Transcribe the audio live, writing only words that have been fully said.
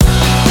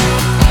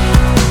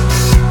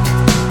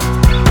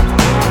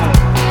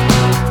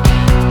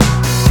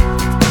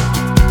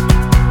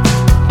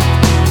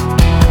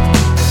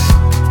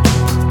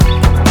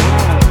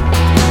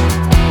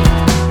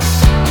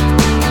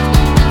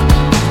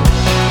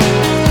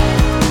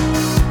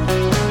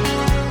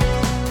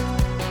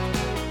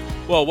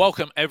Well,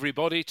 welcome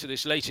everybody to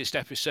this latest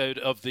episode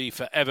of the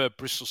Forever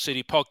Bristol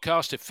City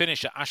podcast. It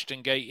finished at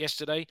Ashton Gate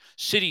yesterday.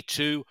 City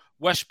 2,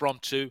 West Brom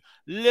 2.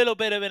 Little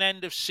bit of an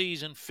end of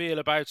season feel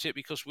about it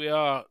because we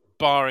are,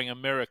 barring a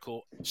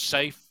miracle,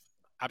 safe,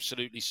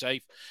 absolutely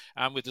safe.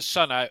 And with the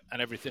sun out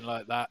and everything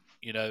like that,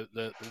 you know,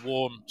 the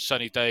warm,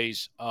 sunny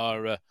days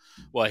are,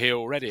 here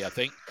already, I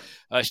think.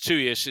 It's 2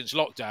 years since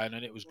lockdown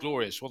and it was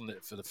glorious, wasn't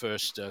it, for the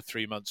first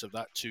 3 months of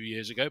that 2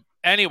 years ago.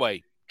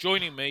 Anyway,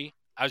 joining me,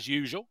 as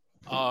usual,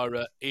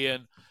 are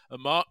Ian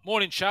and Mark.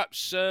 Morning,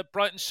 chaps.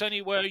 Bright and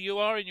sunny where you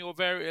are in your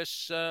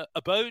various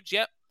abodes,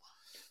 yep?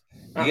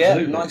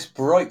 Absolutely. Yeah, nice,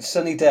 bright,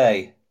 sunny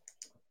day.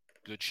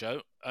 Good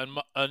show.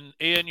 And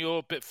Ian, you're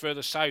a bit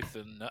further south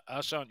than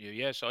us, aren't you?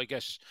 Yes, I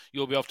guess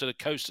you'll be off to the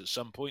coast at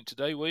some point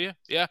today, will you?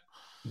 Yeah?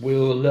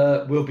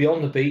 We'll be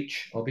on the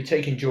beach. I'll be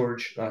taking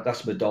George,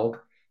 that's my dog,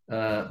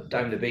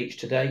 down the beach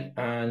today,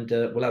 and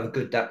we'll have a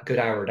good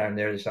hour down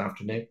there this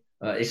afternoon.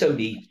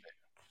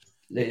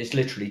 It's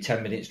literally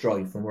 10 minutes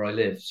drive from where I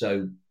live,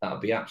 so there'll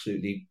be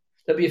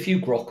a few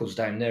grockles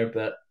down there,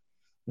 but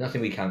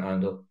nothing we can't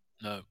handle.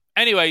 No.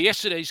 Anyway,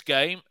 yesterday's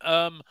game,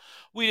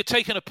 we had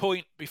taken a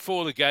point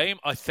before the game,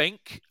 I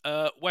think.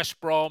 West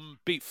Brom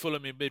beat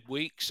Fulham in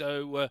midweek,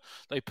 so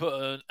they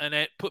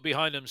put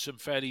behind them some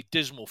fairly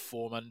dismal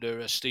form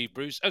under Steve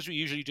Bruce, as we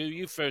usually do.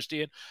 You first,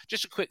 Ian.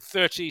 Just a quick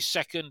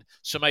 30-second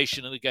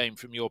summation of the game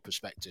from your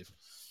perspective.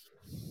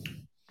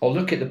 I'll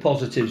look at the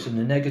positives and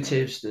the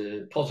negatives.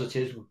 The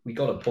positives, we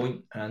got a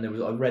point, and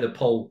I read a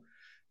poll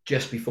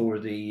just before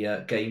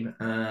the game,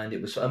 and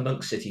it was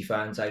amongst City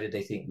fans, how did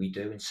they think we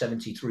do? And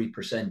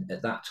 73%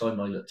 at that time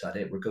I looked at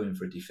it, we're going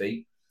for a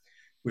defeat.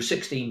 We're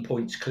 16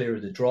 points clear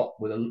of the drop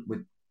with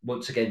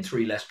once again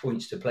 3 less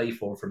points to play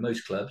for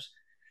most clubs.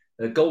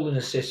 A goal and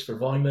assist for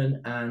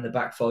Weimann, and the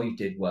back five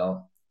did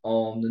well.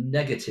 On the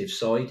negative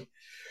side,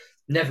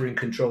 never in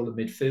control of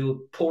midfield,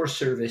 poor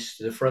service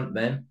to the front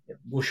men,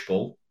 whoosh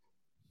ball.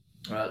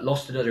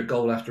 Lost another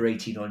goal after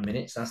 89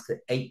 minutes. That's the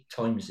 8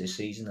 times this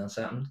season that's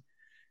happened.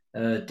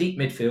 Deep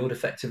midfield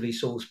effectively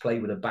saw us play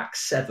with a back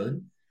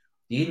 7.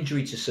 The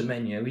injury to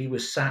Semenyo, he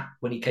was sat,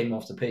 when he came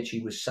off the pitch,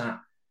 he was sat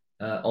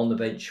on the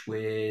bench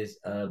with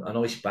an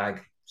ice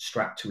bag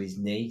strapped to his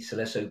knee. So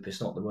let's hope it's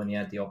not the one he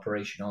had the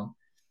operation on.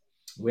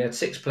 We had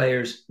 6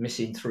 players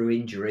missing through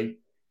injury.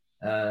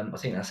 I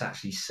think that's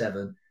actually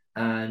 7.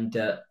 And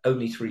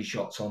only 3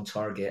 shots on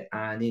target.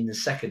 And in the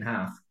second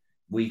half,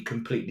 we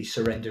completely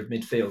surrendered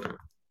midfield.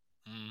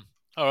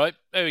 All right,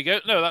 there we go.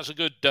 No, that's a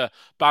good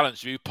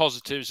balanced view.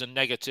 Positives and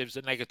negatives.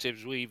 The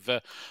negatives we've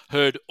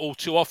heard all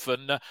too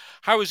often.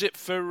 How is it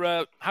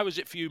for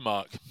you,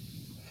 Mark?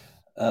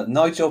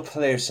 Nigel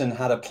Pearson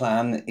had a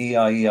plan.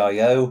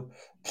 EIEIO.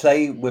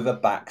 Play with a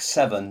back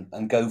 7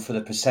 and go for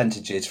the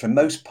percentages. For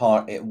most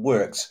part, it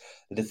works.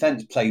 The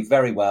defence played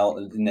very well.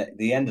 At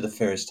the end of the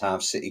first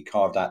half, City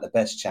carved out the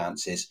best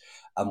chances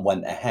and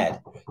went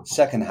ahead.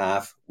 Second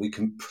half, we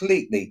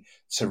completely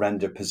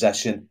surrendered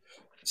possession,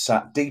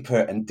 sat deeper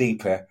and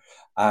deeper,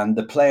 and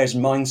the players'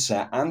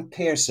 mindset and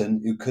Pearson,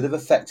 who could have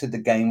affected the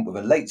game with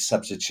a late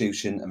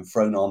substitution and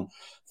thrown on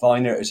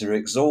Viner as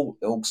an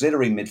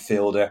auxiliary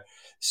midfielder,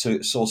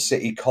 so saw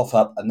City cough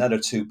up another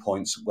 2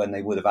 points when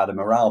they would have had a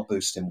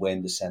morale-boosting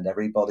win to send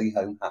everybody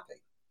home happy.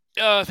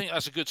 I think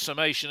that's a good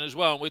summation as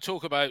well. And we'll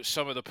talk about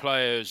some of the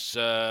players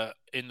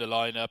in the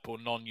lineup or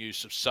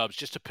non-use of subs,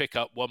 just to pick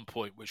up one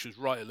point, which was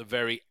right at the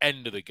very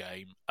end of the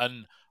game.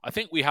 And I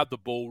think we had the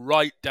ball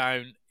right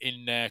down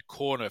in their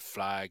corner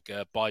flag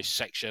by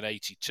section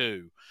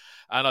 82.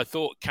 And I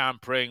thought Cam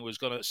Pring was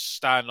going to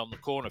stand on the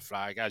corner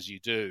flag, as you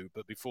do.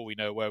 But before we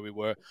know where we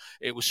were,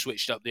 it was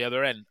switched up the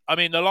other end. I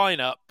mean, the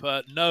lineup,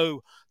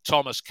 no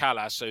Thomas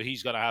Kalas, so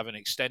he's going to have an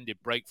extended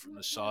break from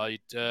the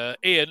side.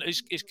 Ian,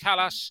 is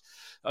Kalas...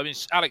 I mean,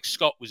 Alex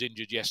Scott was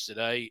injured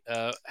yesterday,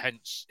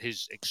 hence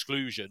his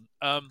exclusion.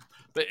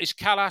 But is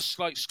Kalas,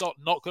 like Scott,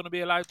 not going to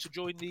be allowed to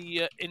join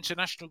the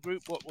international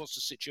group? What's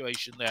the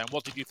situation there? And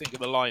what did you think of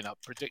the lineup?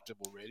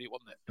 Predictable, really,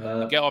 wasn't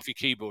it? Get off your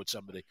keyboard,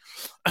 somebody.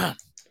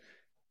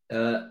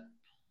 I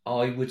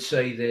would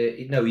say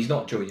that, no, he's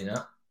not joining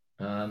up.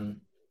 And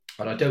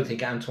I don't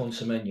think Antoine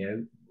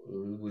Semenyo,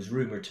 who was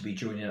rumoured to be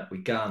joining up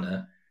with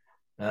Ghana,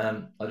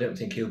 I don't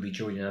think he'll be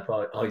joining up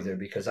either,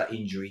 because that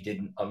injury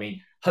didn't... I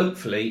mean,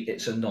 hopefully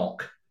it's a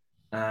knock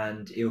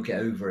and he'll get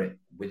over it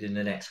within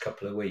the next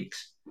couple of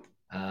weeks.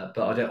 But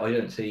I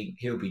don't think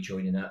he'll be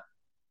joining up.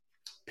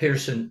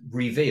 Pearson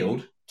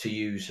revealed, to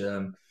use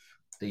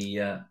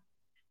the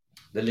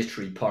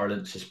literary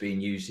parlance that's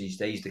being used these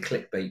days, the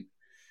clickbait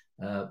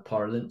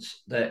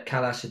parlance, that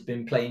Kalas had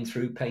been playing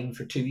through pain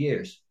for 2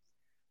 years.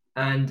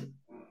 And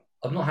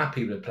I'm not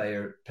happy with a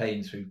player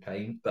playing through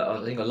pain, but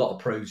I think a lot of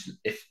pros,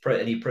 if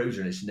any pros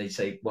are listening, they'd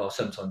say, well,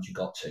 sometimes you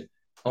got to.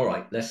 All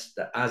right, let's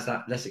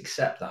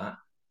accept that.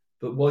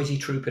 But why is he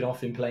trooping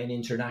off in playing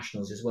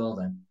internationals as well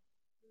then?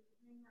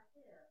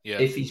 Yeah.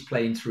 If he's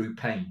playing through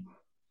pain,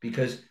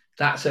 because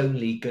that's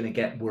only going to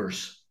get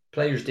worse.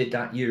 Players did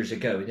that years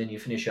ago, and then you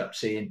finish up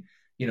seeing,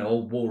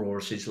 old war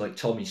horses like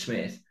Tommy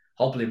Smith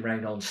hobbling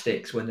around on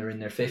sticks when they're in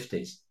their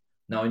 50s.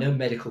 Now I know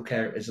medical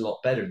care is a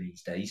lot better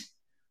these days,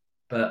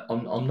 but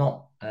I'm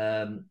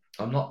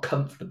not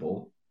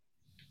comfortable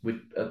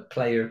with a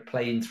player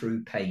playing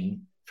through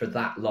pain for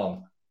that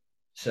long.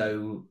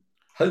 So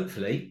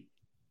hopefully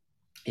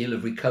he'll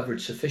have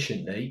recovered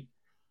sufficiently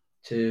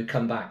to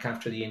come back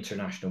after the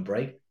international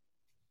break.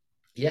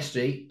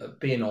 Yesterday,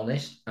 being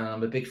honest, and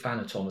I'm a big fan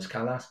of Thomas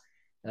Callas,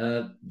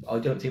 I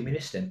don't think we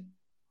missed him.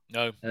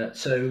 No.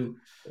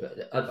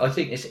 I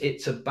think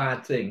it's a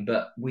bad thing,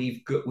 but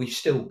we've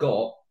still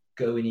got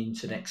going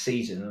into next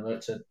season.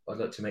 I'd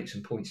like to make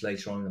some points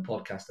later on in the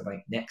podcast about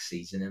next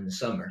season in the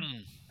summer,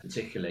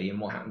 particularly, and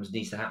what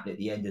needs to happen at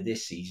the end of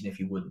this season, if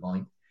you wouldn't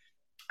mind.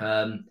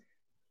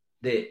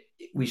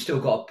 We've still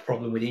got a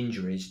problem with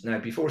injuries. Now,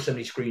 before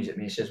somebody screams at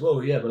me and says,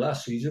 well, yeah, but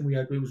last season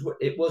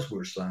it was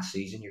worse last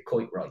season. You're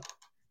quite right.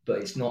 But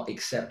it's not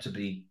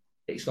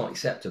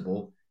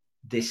acceptable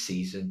this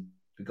season.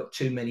 We've got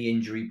too many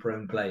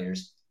injury-prone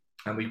players.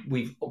 And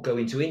we go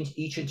into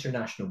each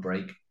international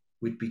break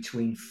with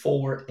between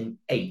 4 and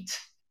 8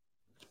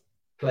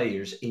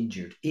 players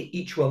injured.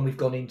 Each one we've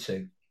gone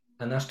into.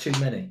 And that's too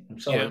many. I'm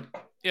sorry.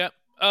 Yeah.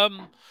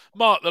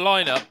 Mark, the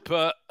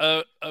lineup,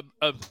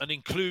 an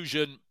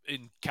inclusion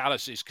in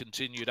Callas's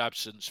continued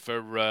absence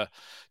for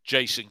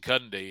Jason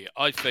Cundy.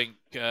 I think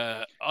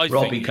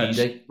Robbie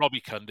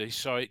Cundy.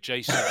 Sorry,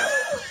 Jason.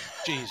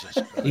 Jesus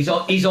Christ. He's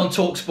on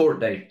TalkSport,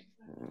 Dave.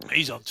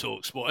 He's on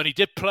TalkSport, and he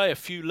did play a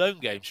few loan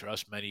games for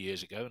us many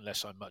years ago,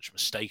 unless I'm much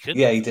mistaken.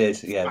 Yeah, he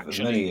did. Yeah,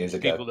 many years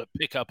ago. People that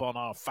pick up on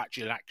our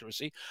factual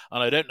accuracy,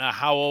 and I don't know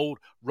how old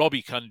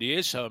Robbie Cundy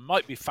is, so it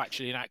might be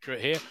factually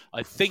inaccurate here.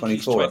 I think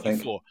 24, he's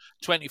 24.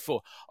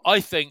 24. I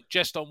think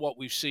just on what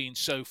we've seen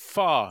so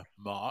far,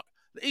 Mark,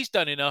 that he's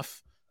done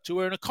enough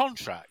to earn a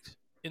contract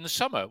in the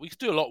summer. We could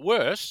do a lot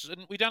worse,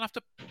 and we don't have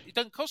to. It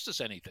doesn't cost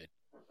us anything.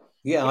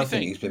 Yeah, I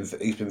think he's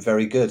been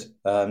very good.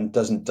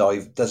 Doesn't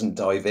dive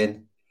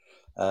in.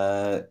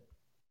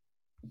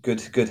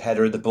 Good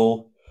header of the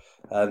ball.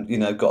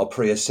 Got a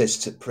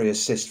pre-assist for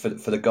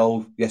the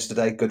goal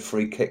yesterday. Good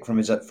free kick from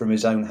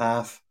his own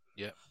half.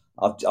 Yeah,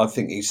 I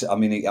think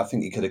I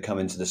think he could have come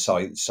into the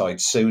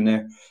side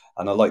sooner.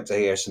 And I'd like to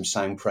hear some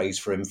sound praise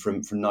for him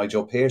from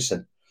Nigel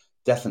Pearson.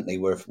 Definitely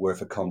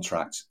worth a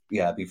contract.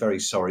 Yeah, I'd be very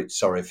sorry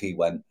if he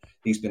went.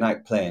 He's been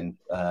out playing,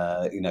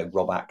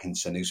 Rob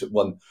Atkinson, who's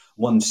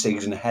one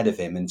season ahead of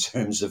him in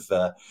terms of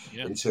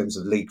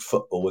league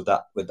football with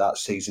that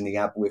season he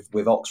had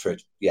with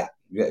Oxford. Yeah.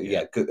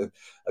 A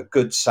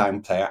good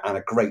sound player and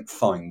a great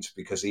find,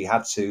 because he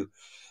had to.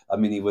 I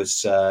mean,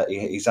 he's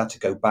had to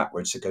go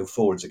backwards to go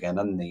forwards again,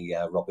 hasn't he,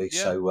 Robbie?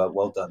 Yeah. So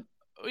well done.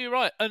 You're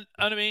right, and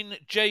I mean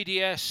Jay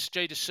Da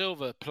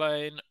Silva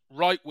playing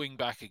right wing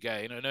back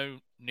again. I know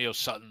Neil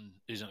Sutton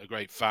isn't a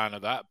great fan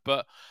of that,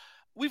 but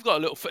we've got a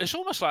little. It's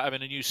almost like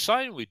having a new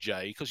sign with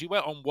Jay, because he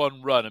went on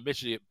one run.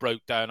 Admittedly, it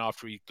broke down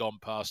after he'd gone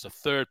past a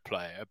third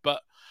player,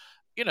 but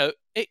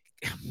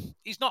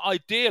he's not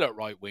ideal at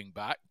right wing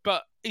back,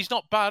 but he's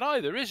not bad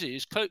either, is he?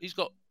 He's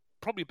got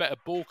probably better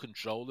ball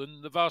control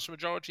than the vast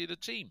majority of the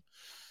team,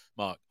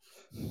 Mark.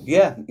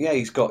 Yeah,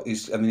 he's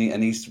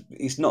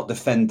not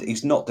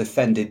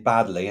defended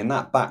badly, and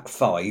that back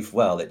five,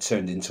 well, it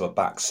turned into a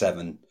back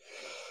seven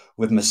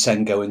with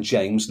Masengo and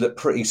James, look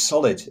pretty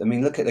solid. I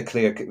mean,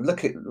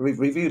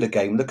 review the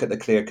game, look at the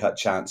clear-cut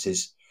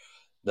chances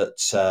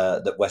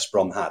that West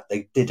Brom had.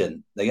 They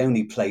didn't. They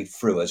only played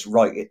through us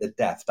right at the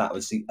depth. That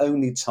was the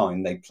only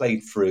time they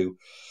played through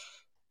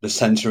the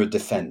centre of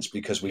defence,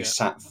 because we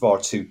sat far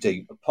too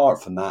deep.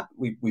 Apart from that,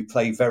 we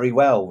played very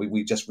well.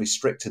 We just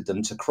restricted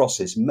them to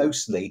crosses,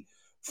 mostly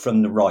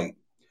from the right.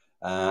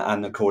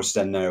 And of course,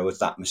 then there was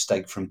that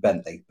mistake from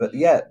Bentley. But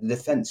yeah, the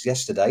defence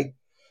yesterday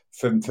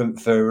for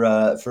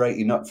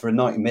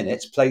 90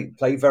 minutes played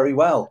very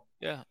well.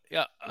 Yeah.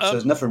 So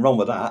there's nothing wrong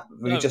with that.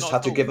 We just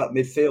had to give up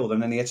midfield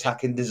and any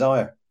attacking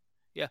desire.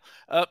 Yeah.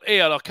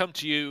 Ian, I'll come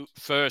to you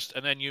first,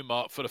 and then you,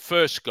 Mark, for the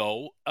first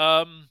goal.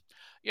 Some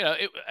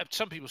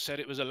people said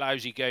it was a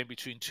lousy game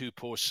between two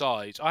poor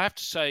sides. I have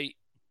to say,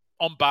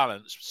 on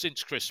balance,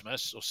 since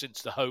Christmas, or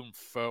since the home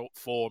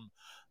form,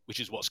 which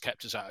is what's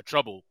kept us out of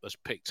trouble, has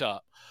picked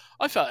up,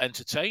 I felt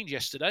entertained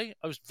yesterday.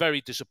 I was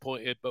very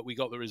disappointed, but we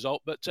got the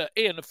result. But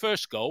Ian, the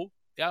first goal,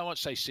 I won't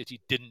say City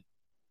didn't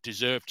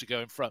deserve to go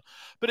in front,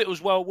 but it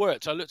was well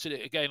worked. I looked at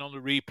it again on the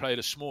replay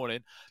this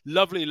morning.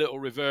 Lovely little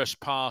reverse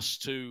pass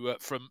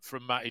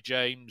from Matty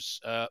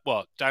James,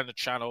 down the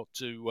channel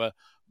to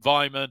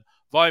Vyman.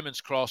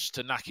 Vyman's cross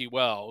to Nahki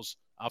Wells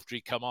after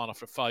he come on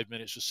after 5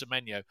 minutes with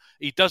Semenyo.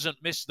 He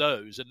doesn't miss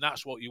those, and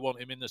that's what you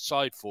want him in the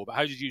side for. But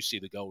how did you see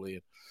the goal,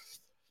 Ian?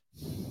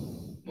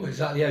 Well,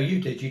 exactly how you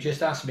did. You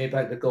just asked me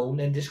about the goal and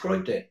then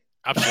described it.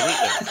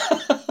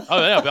 Absolutely. Oh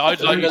yeah, but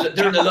I'd like.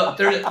 Do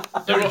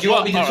you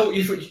want me to talk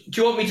you through?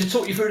 Do you want me to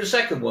talk you through the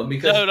second one?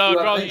 Because no, I'd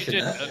rather you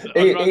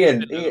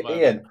didn't.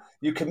 Ian,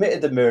 you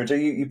committed the murder.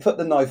 You put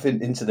the knife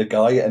into the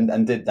guy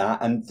and did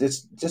that, and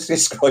just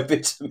describe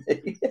it to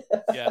me.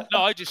 Yeah,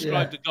 no, I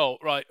described the goal.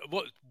 Right,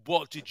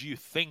 what did you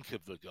think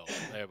of the goal?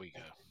 There we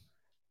go.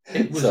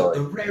 It was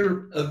a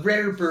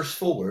rare burst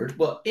forward.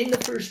 Well, in the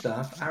first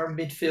half, our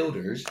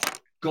midfielders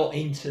got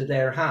into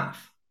their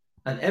half.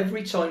 And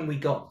every time we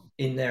got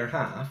in their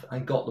half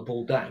and got the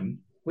ball down,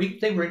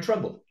 they were in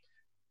trouble.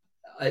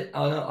 And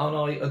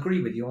I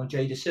agree with you on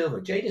Jay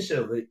Dasilva. Jay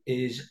Dasilva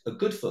is a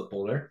good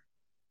footballer.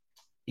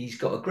 He's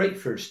got a great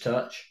first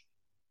touch.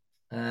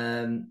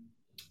 I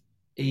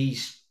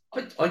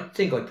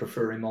think I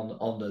prefer him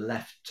on the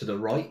left to the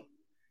right.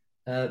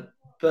 And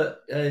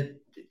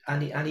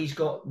he's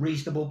got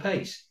reasonable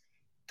pace.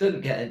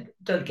 Don't get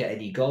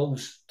any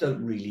goals.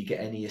 Don't really get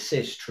any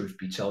assists, truth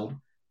be told.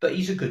 But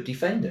he's a good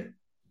defender.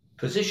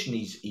 Position,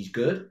 he's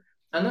good,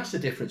 and that's the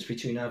difference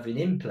between having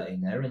him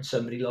playing there and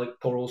somebody like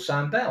poor old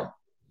Sam Bell,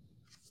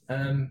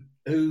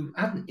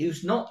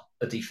 who's not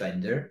a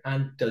defender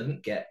and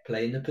doesn't get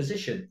play in the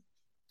position.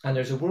 And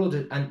there's a world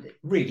and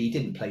really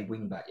didn't play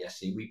wing back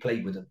yesterday. We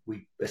played with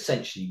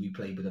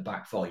a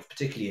back five,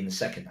 particularly in the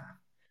second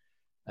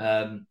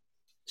half.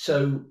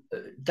 So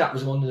that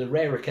was one of the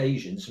rare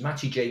occasions.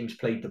 Matty James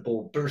played the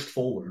ball, burst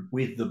forward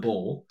with the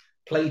ball,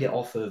 played it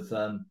out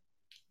to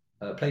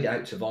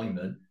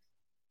Weimann.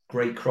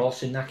 Great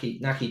cross, and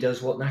Naki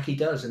does what Naki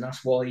does, and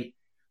that's why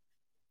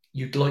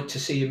you'd like to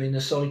see him in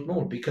the side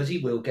more, because he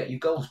will get you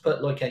goals.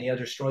 But like any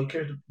other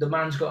striker, the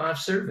man's got to have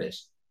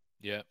service.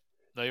 Yeah,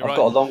 no, I've got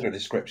a longer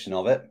description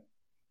of it.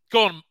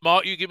 Go on,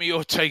 Mark. You give me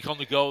your take on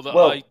the goal that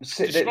I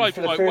described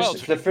quite well.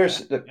 For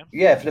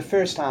the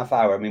first half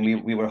hour, I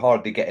mean, we were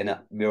hardly getting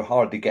up. We were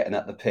hardly getting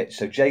up the pitch.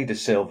 So Jay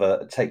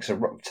Dasilva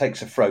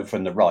takes a throw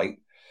from the right,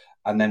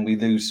 and then we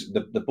lose.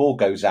 The ball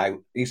goes out.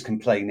 He's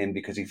complaining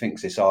because he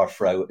thinks it's our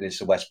throw and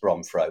it's a West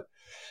Brom throw.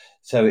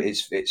 So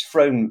it's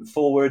thrown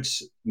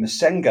forwards.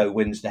 Masengo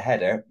wins the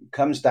header,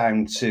 comes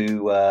down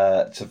to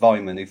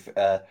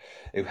Weimann,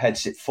 who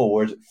heads it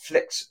forward,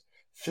 flicked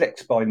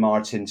by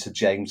Martin to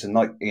James, and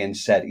like Ian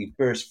said, he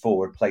bursts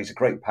forward, plays a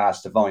great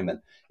pass to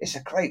Weimann. It's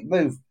a great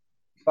move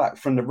back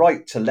from the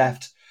right to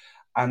left,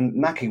 and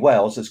Nahki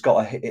Wells has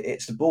got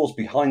it's the ball's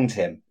behind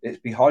him. It's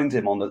behind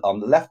him on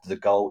the left of the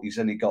goal. He's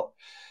only got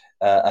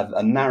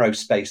a narrow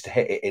space to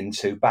hit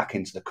it back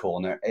into the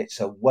corner.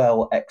 It's a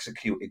well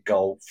executed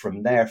goal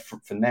from their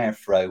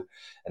throw,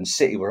 and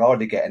City were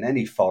hardly getting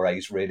any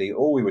forays really.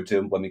 All we were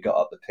doing when we got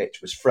up the pitch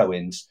was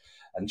throw-ins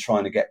and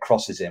trying to get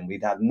crosses in.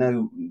 We'd had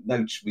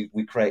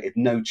we created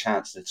no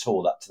chance at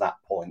all up to that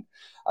point,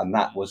 and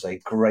that was a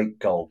great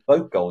goal.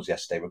 Both goals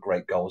yesterday were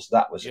great goals.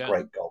 That was a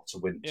great goal to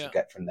win, to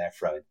get from their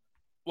throw-in.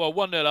 Well,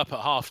 1-0 up at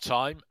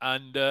half-time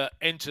and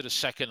into the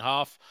second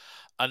half.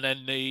 And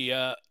then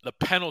the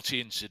penalty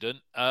incident.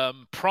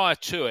 Prior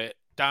to it,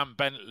 Dan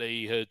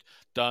Bentley had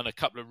done a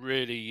couple of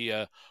really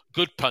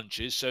good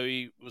punches. So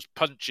he was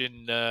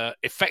punching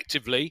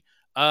effectively,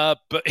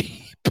 but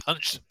he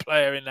punched the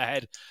player in the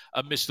head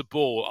and missed the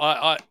ball.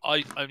 I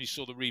only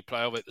saw the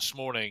replay of it this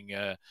morning,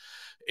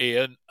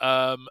 Ian,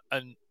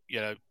 and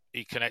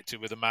he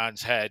connected with a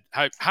man's head.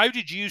 How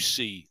did you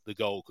see the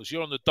goal? Because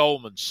you're on the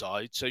Dolman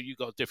side, so you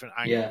got a different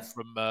angle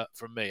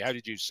from me. How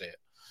did you see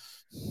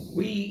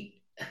it?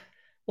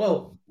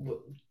 Well,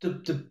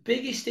 the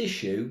biggest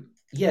issue,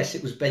 yes,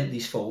 it was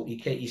Bentley's fault.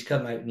 He's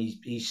come out and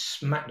he's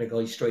smacked the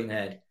guy straight in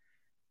the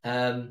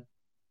head.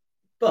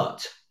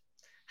 But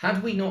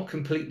had we not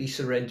completely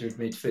surrendered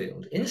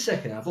midfield, in the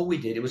second half, all we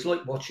did, it was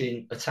like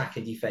watching attack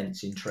and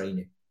defence in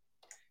training.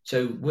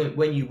 So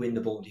when you win the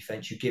ball in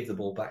defence, you give the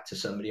ball back to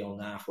somebody on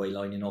the halfway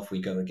line and off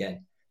we go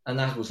again. And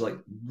that was like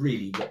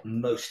really what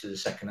most of the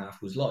second half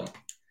was like.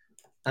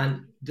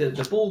 And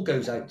the ball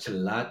goes out to the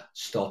lad.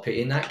 Stop it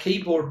in that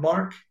keyboard,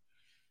 Mark.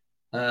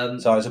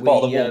 Sorry, it's a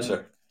bottle of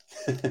water.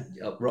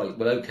 Right,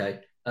 well,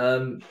 okay.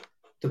 The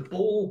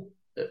ball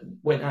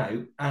went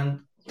out, and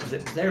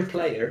their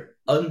player,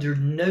 under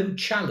no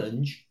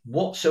challenge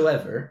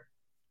whatsoever,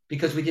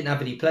 because we didn't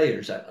have any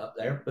players up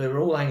there, they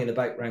were all hanging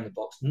about around the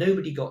box.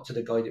 Nobody got to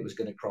the guy that was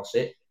going to cross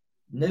it.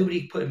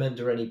 Nobody put him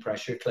under any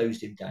pressure,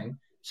 closed him down.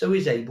 So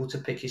he's able to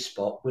pick his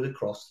spot with a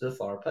cross to the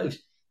far post.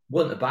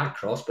 Wasn't a bad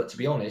cross, but to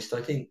be honest,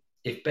 I think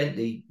if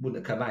Bentley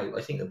wouldn't have come out,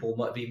 I think the ball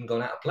might have even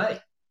gone out of play.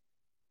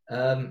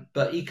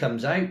 But he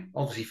comes out,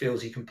 obviously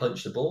feels he can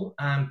punch the ball,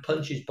 and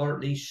punches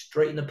Bartley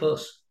straight in the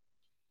puss.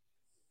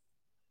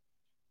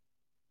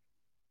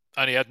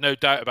 And he had no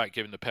doubt about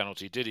giving the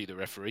penalty, did he, the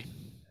referee?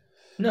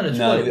 No,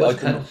 it was a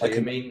penalty. I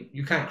mean,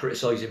 you can't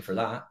criticise him for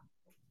that.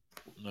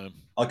 No.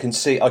 I can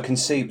see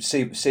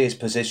his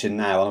position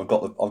now, and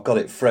I've got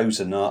it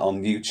frozen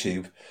on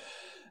YouTube.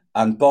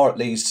 And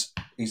Bartley's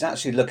he's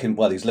actually looking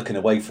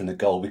away from the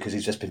goal because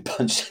he's just been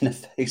punched in the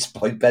face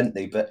by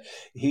Bentley. But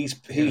he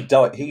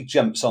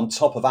jumps on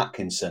top of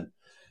Atkinson.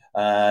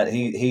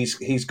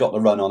 He's got the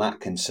run on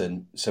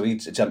Atkinson, so he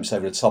jumps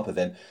over the top of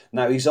him.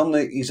 Now he's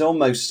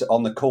almost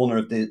on the corner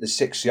of the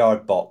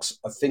 6-yard box.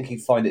 I think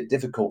he'd find it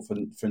difficult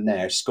from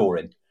there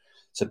scoring.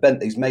 So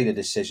Bentley's made a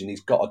decision.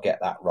 He's got to get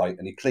that right,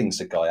 and he cleans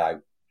the guy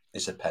out.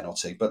 It's a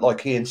penalty. But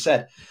like Ian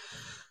said,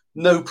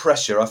 No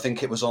pressure. I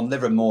think it was on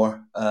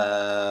Livermore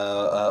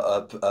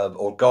or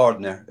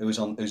Gardner, who's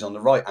on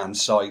the right hand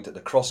side, that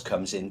the cross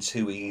comes in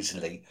too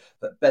easily.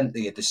 But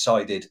Bentley had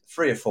decided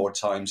 3 or 4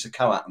 times to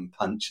go out and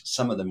punch.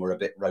 Some of them were a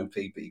bit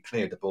ropey, but he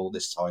cleared the ball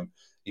this time.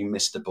 He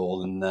missed the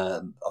ball, and I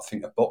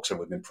think a boxer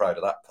would have been proud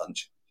of that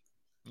punch.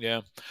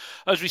 Yeah,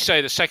 as we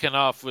say, the second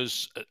half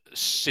was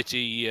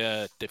City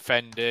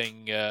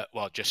defending,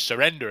 just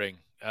surrendering,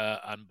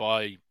 and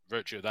by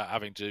virtue of that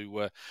having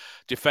to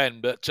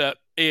defend. But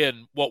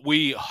Ian, what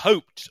we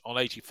hoped on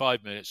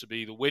 85 minutes would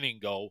be the winning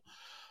goal,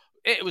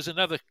 it was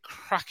another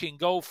cracking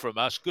goal from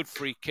us. Good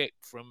free kick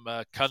from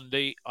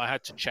Cundy. I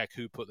had to check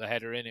who put the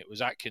header in. It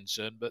was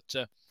Atkinson, but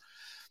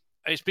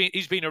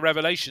he's been a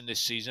revelation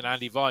this season,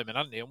 Andy Weimann,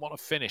 hasn't he? And what a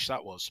finish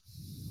that was.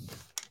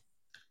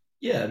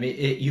 Yeah, I mean,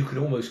 you could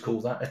almost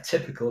call that a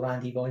typical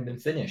Andy Weimann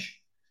finish.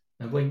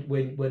 And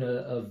when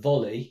a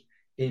volley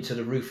into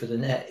the roof of the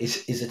net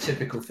is a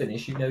typical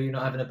finish, you know you're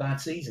not having a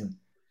bad season.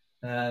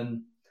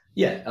 And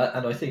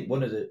I think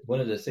one of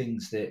the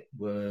things that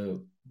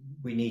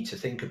we need to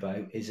think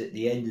about is at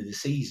the end of the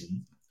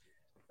season,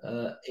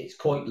 it's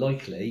quite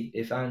likely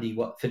if Andy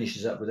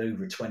finishes up with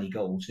over 20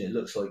 goals, and it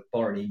looks like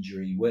barring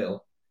injury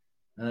will,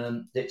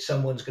 that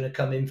someone's going to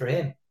come in for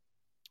him.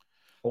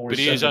 But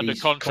he is under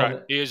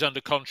contract. He is under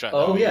contract.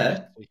 Oh,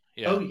 yeah.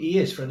 Oh, he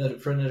is for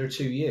another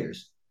 2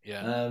 years.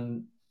 Yeah.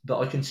 But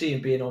I can see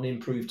him being on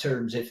improved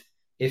terms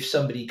if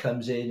somebody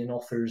comes in and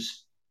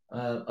offers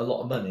a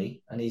lot of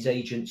money and his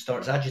agent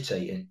starts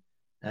agitating.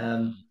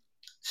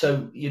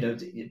 So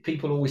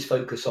people always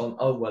focus on,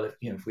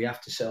 if we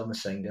have to sell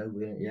Masengo,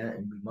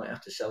 and we might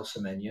have to sell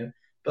Semenyo.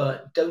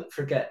 But don't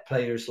forget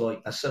players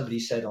like, as somebody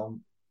said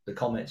on the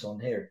comments on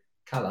here,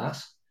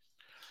 Kalas.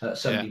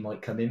 Somebody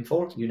might come in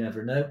for, you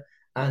never know.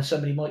 And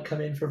somebody might come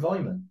in for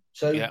Weimann.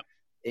 So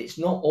it's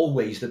not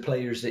always the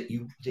players that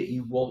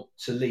you want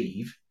to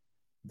leave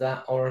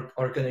that are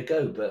going to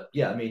go. But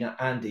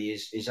Andy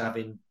is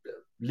having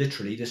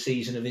literally the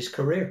season of his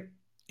career.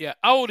 Yeah.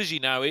 How old is he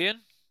now,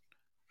 Ian?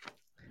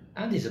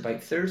 Andy's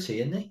about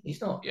 30, isn't he? He's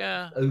not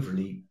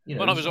overly.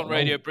 When I was on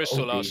Radio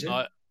Bristol last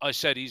night, I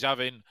said he's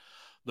having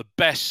the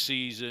best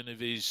season of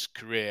his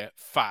career.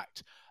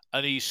 Fact.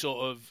 And he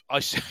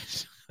I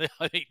said,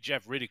 I think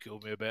Jeff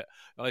ridiculed me a bit.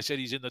 And I said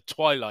he's in the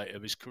twilight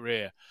of his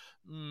career.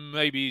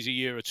 Maybe he's a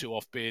year or two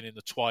off being in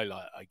the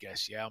twilight, I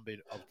guess. Yeah,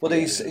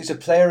 he's a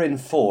player in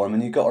form,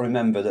 and you've got to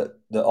remember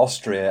that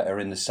Austria are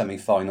in the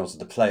semi-finals of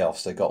the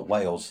playoffs. They got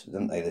Wales,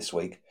 didn't they, this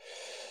week?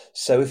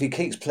 So if he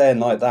keeps playing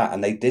like that,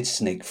 and they did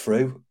sneak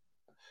through,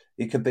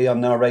 he could be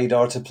on our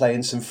radar to play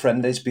in some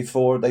friendlies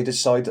before they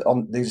decide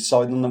on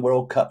the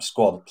World Cup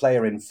squad. A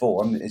player in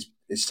form is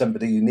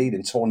somebody you need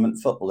in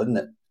tournament football, isn't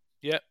it?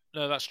 Yeah,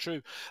 no, that's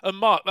true. And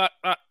Mark, that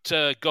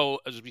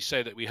goal, as we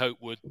say, that we hope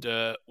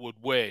would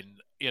win.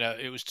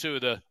 It was two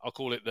of I'll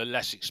call it the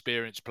less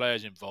experienced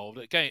players involved.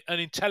 Again, an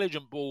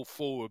intelligent ball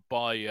forward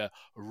by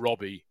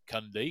Robbie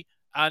Cundy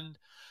and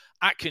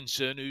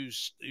Atkinson,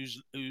 who's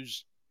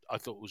I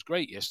thought was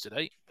great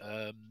yesterday.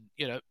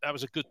 That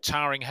was a good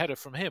towering header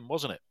from him,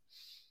 wasn't it?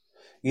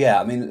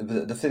 Yeah, I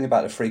mean, the thing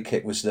about the free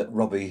kick was that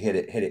Robbie hit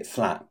it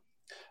flat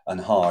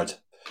and hard.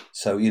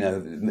 So,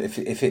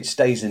 if it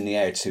stays in the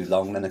air too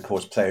long, then, of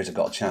course, players have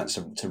got a chance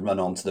to run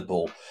onto the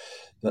ball.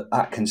 But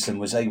Atkinson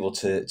was able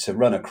to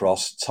run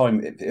across.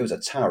 It was a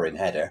towering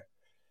header.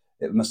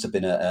 It must have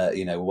been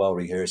a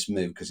well-rehearsed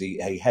move because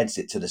he heads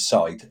it to the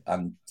side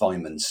and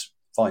Weimann's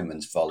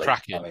volley.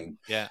 Cracking.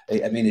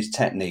 His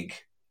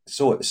technique.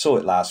 Saw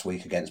it last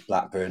week against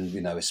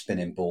Blackburn, a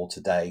spinning ball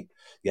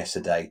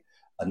yesterday.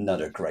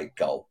 Another great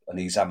goal, and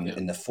he's having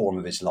in the form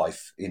of his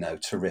life.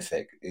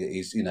 Terrific.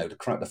 He's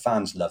the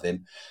fans love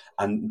him,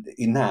 and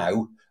and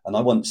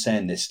I wasn't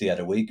saying this the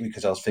other week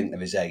because I was thinking of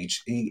his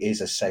age. He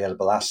is a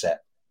saleable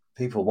asset.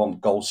 People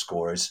want goal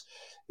scorers.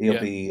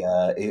 There'll be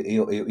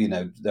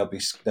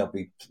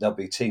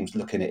teams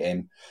looking at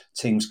him,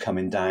 teams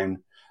coming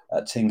down,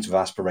 teams with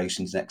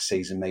aspirations next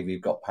season. Maybe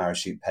you've got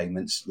parachute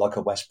payments like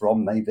a West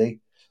Brom, maybe.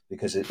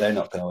 Because they're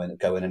not going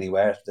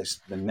anywhere.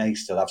 They may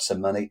still have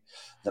some money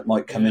that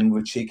might come in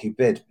with a cheeky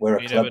bid. We're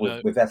a club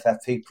with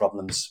FFP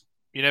problems.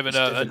 You never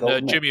know.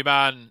 And Jimmy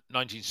Mann,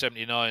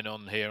 1979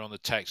 on here on the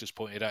text has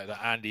pointed out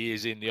that Andy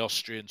is in the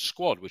Austrian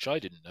squad, which I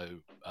didn't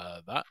know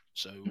that.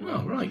 So,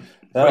 right.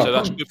 So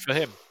that's good for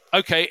him.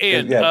 Okay,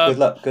 Ian.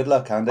 Good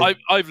luck, Andy.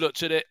 I've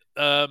looked at it.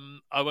 I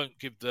won't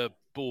give the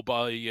ball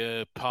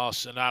by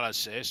pass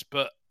analysis,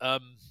 but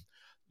the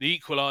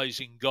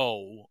equalising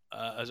goal,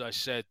 as I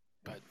said,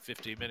 about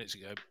 15 minutes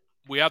ago,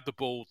 we had the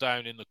ball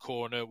down in the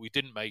corner. We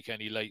didn't make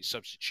any late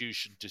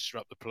substitution,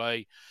 disrupt the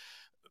play.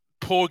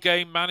 Poor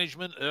game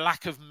management,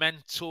 lack of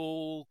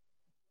mental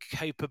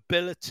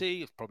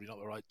capability, it's probably not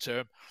the right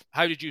term.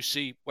 How did you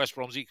see West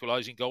Brom's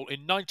equalising goal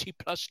in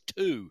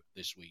 90+2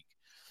 this week?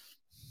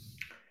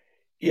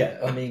 Yeah,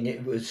 I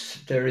mean,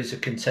 there is a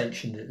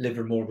contention that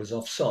Livermore was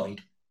offside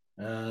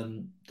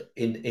in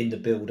the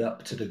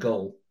build-up to the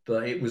goal.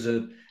 But it was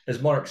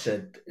as Mark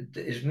said,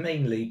 it's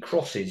mainly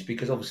crosses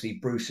because obviously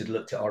Bruce had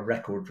looked at our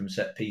record from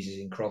set pieces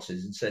in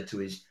crosses and said to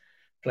his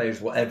players,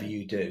 whatever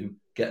you do,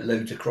 get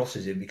loads of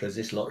crosses in because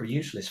this lot are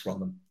useless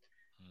from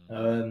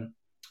them.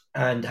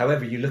 And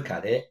however you look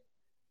at it,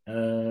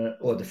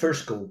 or the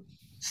first goal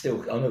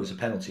still, I know it was a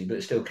penalty, but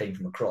it still came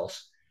from a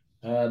cross.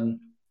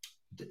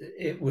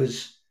 It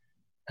was,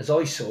 as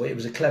I saw it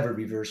was a clever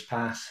reverse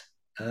pass.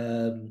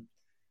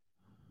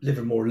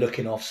 Livermore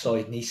looking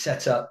offside, and he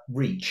set up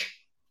Reach.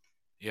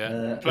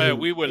 Yeah, player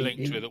we were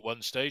linked with at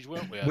one stage,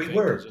 weren't we? We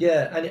were,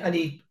 yeah, and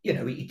he,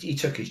 he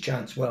took his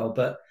chance well,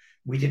 but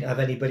we didn't have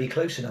anybody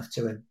close enough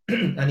to him,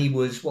 and he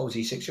was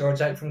 6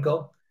 yards out from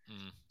goal.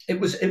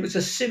 It was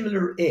a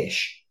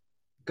similar-ish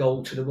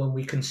goal to the one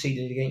we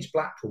conceded against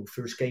Blackpool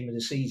first game of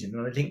the season,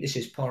 and I think this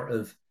is part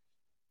of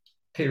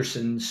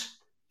Pearson's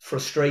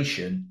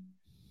frustration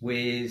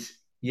with,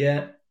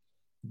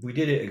 we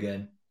did it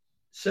again,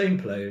 same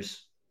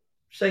players,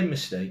 same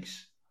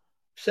mistakes,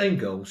 same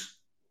goals.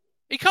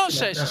 He can't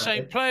say it's the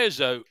same players,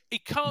 though. He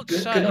can't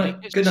say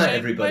it's the same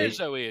everybody. Players,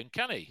 though, Ian,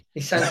 can he?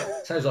 He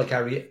sounds like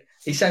Harry.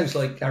 He sounds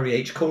like Harry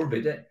H.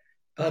 Corbett.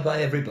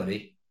 Bye,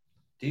 everybody.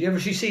 Did you ever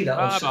see that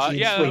on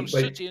City and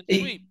Sweep? City and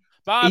Sweep.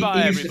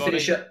 Bye,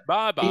 everybody.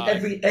 Bye.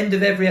 Every end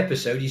of every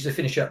episode, he used to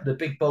finish up the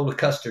big bowl of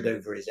custard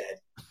over his head,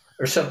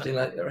 or something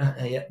like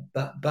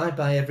that.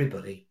 Bye,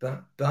 everybody.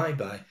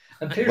 Bye.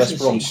 And Pearson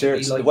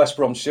the West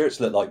Brom shirts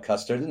look like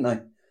custard, didn't they?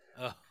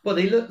 Well,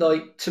 they look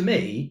like, to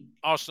me,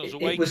 Arsenal's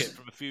away kit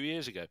from a few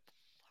years ago.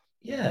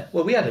 Yeah,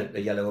 well, we had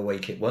a yellow away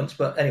kit once,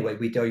 but anyway,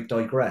 we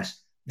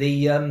digress.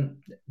 The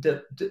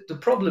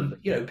problem,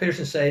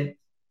 Pearson saying,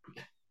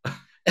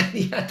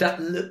 he had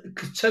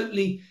that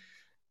totally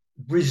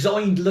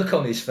resigned look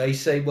on his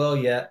face, saying, "Well,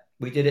 yeah,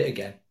 we did it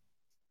again."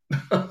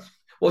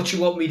 What do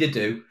you want me to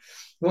do?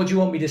 What do you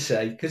want me to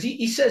say? Because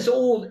he says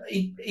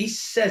he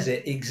says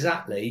it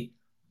exactly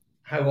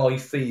how I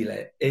feel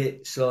it.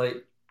 It's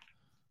like,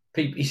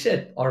 people, he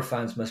said, our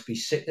fans must be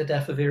sick to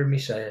death of hearing me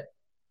say it.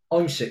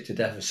 I'm sick to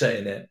death of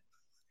saying it.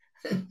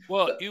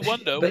 Well, you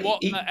wonder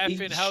what the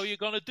effing hell you're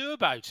going to do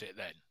about it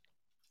then?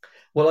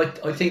 Well,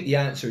 I think the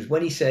answer is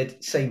when he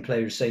said same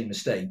players, same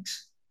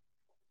mistakes,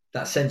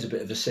 that sends a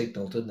bit of a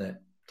signal, doesn't it?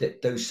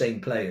 That those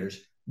same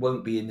players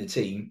won't be in the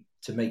team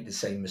to make the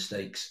same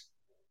mistakes.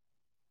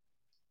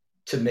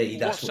 To me,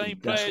 that's what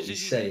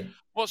he's saying.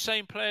 What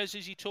same players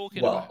is he talking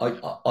about?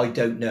 Well, I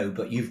don't know,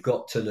 but you've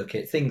got to look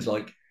at things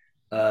like,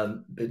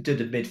 do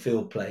the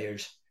midfield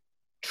players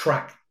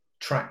track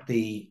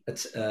the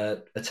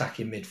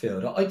attacking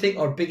midfield? I think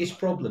our biggest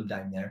problem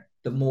down there,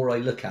 the more I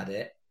look at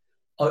it,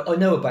 I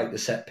know about the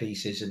set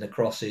pieces and the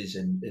crosses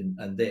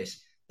and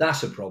this.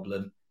 That's a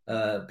problem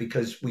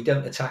because we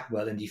don't attack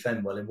well and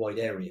defend well in wide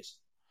areas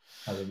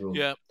as a rule.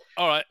 Yeah,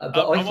 all right.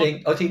 But I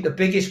think the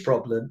biggest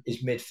problem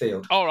is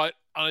midfield. All right,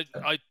 I'm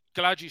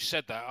glad you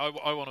said that.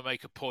 I want to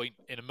make a point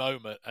in a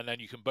moment, and then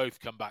you can both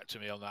come back to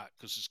me on that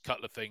because there's a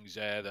couple of things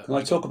there that. Can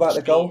I talk about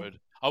the goal?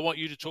 I want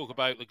you to talk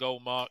about the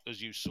goal, Mark,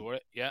 as you saw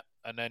it. Yeah,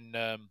 and then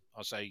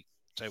I'll say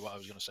what I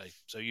was going to say.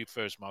 So you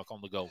first, Mark, on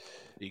the goal,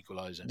 the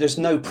equaliser. There's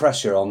no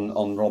pressure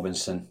on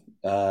Robinson.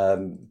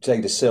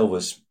 Jay Da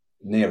Silva's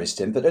nearest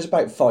him, but there's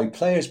about 5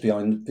 players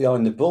behind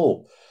the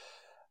ball.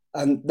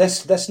 And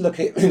let's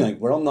look at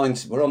we're on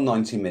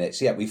 90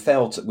 minutes. Yeah, we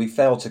failed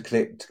to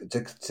click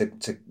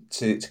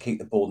to keep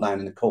the ball down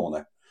in the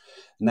corner.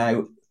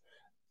 Now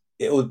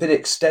it would have been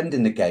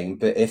extending the game,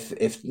 but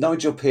if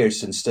Nigel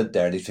Pearson stood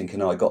there and he's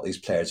thinking, I got these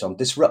players on,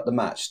 disrupt the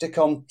match, stick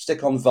on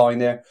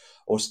Viner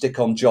or stick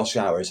on Josh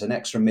Hours, an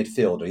extra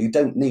midfielder. You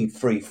don't need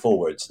 3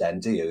 forwards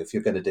then, do you, if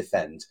you're going to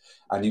defend?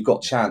 And you've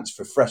got chance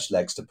for fresh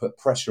legs to put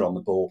pressure on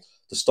the ball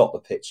to stop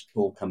the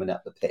ball coming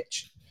up the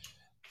pitch.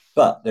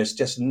 But there's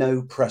just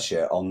no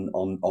pressure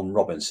on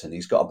Robinson.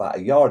 He's got about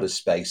a yard of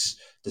space.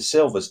 Da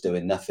Silva's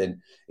doing nothing.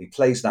 He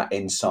plays that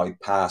inside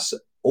pass.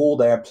 All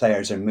their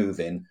players are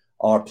moving.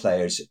 Our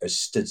players are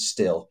stood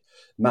still.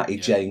 Matty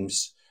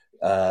James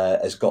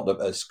has got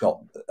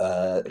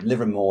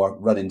Livermore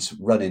running.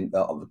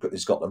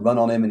 He's got the run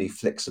on him, and he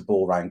flicks the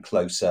ball around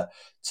closer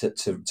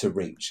to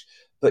reach.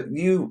 But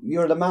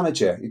you're the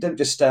manager. You don't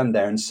just stand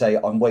there and say,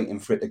 "I'm waiting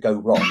for it to go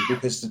wrong,"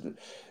 because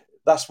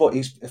that's what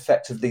he's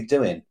effectively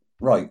doing.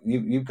 Right,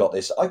 you've got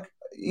this.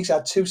 He's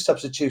had 2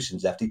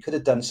 substitutions left. He could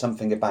have done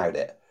something about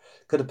it.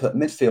 Could have put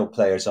midfield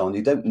players on.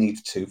 You don't need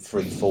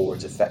 3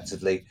 forwards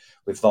effectively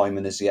with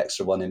Vyman as the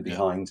extra one in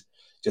behind.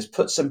 Just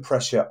put some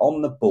pressure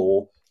on the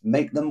ball,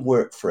 make them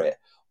work for it.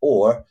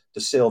 Or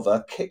Da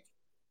Silva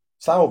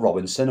foul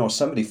Robinson, or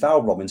somebody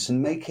foul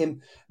Robinson, make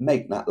him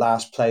make that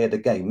last play of the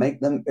game.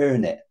 Make them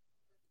earn it.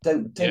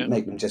 Don't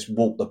make them just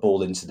walk the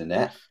ball into the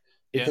net,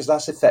 because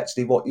that's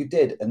effectively what you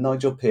did. And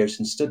Nigel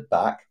Pearson stood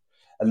back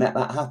and let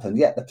that happen.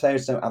 Yet the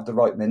players don't have the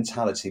right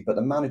mentality, but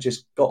the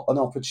manager's got an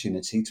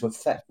opportunity to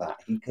affect that.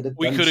 He could have.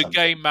 We could have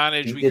game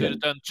managed. We could have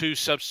done 2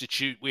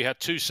 substitute. We had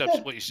 2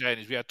 What you're saying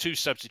is we had 2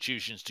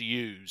 substitutions to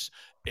use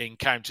in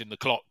counting the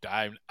clock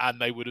down, and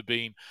they would have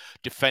been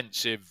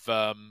defensive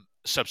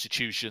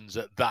substitutions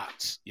at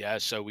that. Yeah,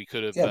 so we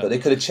could have. Yeah, but they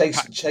could have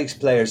chased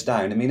players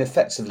down. I mean,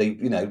 effectively,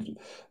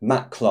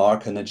 Matt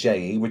Clark and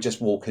Ajayi were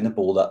just walking the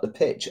ball up the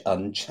pitch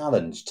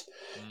unchallenged.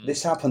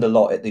 This happened a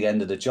lot at the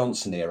end of the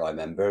Johnson era. I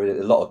remember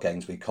a lot of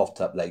games we coughed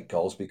up late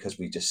goals because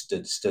we just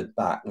stood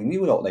back. We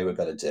knew what they were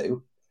going to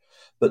do,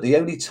 but the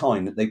only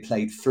time that they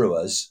played through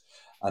us,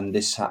 and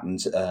this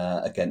happened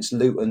against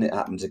Luton, it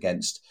happened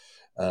against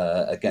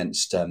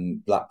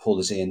Blackpool,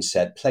 as Ian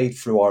said, played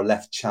through our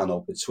left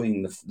channel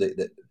between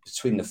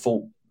the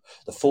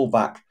full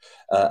back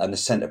and the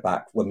centre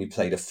back when we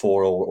played a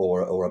 4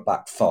 or a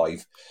back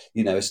 5.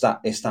 It's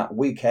that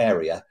weak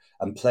area,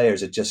 and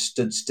players are just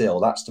stood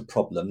still. That's the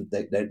problem.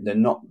 They're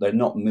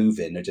not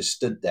moving. They're just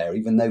stood there,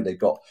 even though they've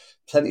got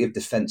plenty of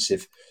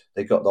defensive.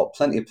 They've got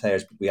plenty of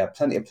players. We had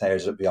plenty of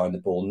players behind the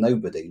ball.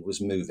 Nobody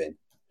was moving.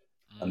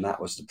 And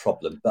that was the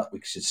problem. But we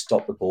should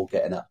stop the ball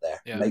getting up there,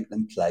 make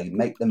them play,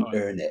 make them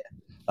earn it.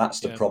 That's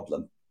the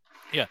problem.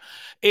 Yeah.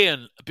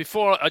 Ian,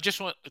 before I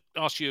just want to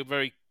ask you a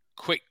very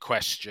quick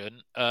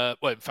question. Well,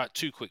 in fact,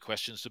 2 quick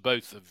questions to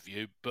both of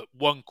you, but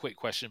 1 quick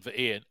question for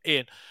Ian.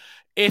 Ian,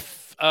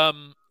 if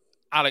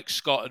Alex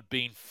Scott had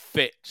been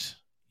fit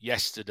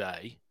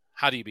yesterday,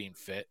 had he been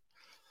fit,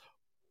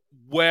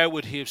 where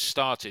would he have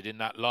started in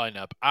that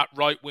lineup? At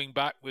right wing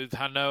back with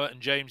Hanoa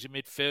and James in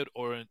midfield,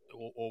 or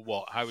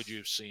what? How would you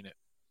have seen it?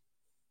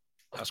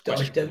 I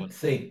don't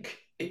think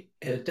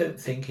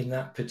in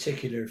that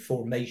particular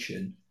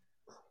formation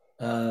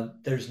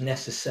there's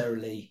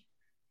necessarily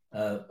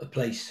a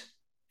place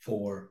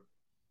for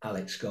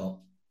Alex Scott.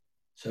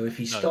 So if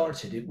he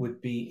started, it would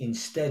be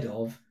instead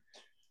of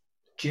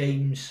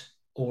James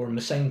or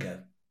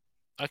Masengo.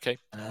 Okay,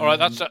 all right,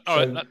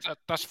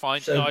 that's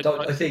fine. So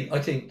I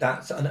think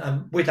that's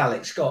and with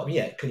Alex Scott,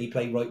 can he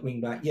play right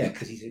wing back? Yeah,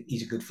 because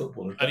he's a good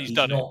footballer, but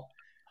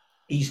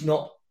he's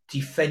not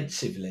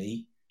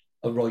defensively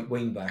a right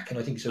wing back, and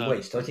I think it's a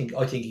waste. I think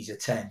he's a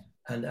 10,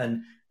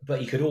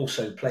 but he could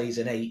also play as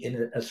an 8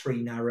 in a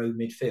 3 narrow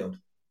midfield.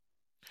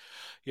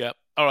 Yeah.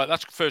 All right,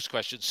 that's the first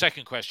question.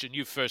 Second question,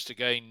 you first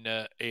again,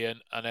 Ian,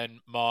 and then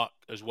Mark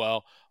as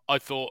well. I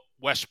thought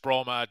West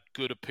Brom had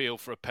good appeal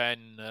for a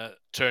pen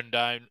turned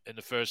down in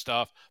the first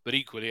half, but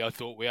equally I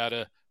thought we had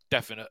a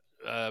definite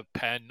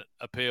pen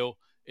appeal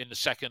in the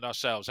second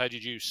ourselves. How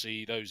did you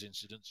see those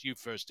incidents? You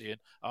first, Ian.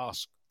 I'll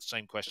ask the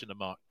same question to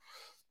Mark.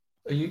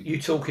 Are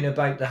you talking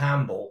about the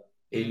handball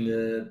in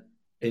the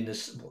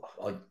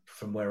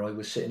from where I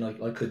was sitting?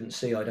 I couldn't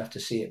see. I'd have to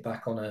see it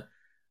back on a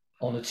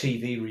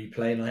TV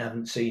replay, and I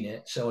haven't seen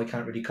it, so I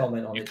can't really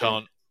comment on it. You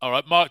can't. All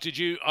right, Mark. Did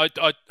you? As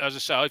I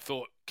say, I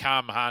thought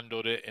Cam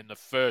handled it in the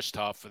first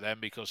half for them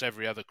because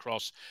every other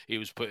cross he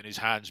was putting his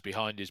hands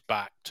behind his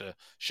back to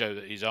show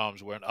that his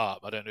arms weren't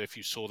up. I don't know if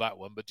you saw that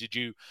one, but did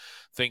you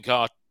think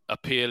our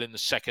appeal in the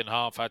second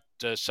half had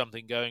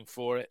something going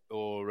for it,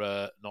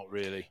 or not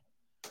really?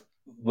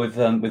 With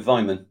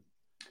Weimann.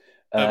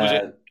 Was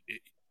it?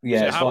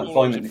 Yeah, it's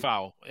Weimann.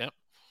 Foul. Yeah.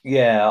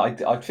 Yeah,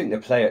 I think the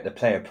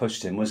player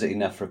pushed him. Was it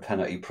enough for a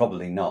penalty?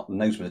 Probably not. And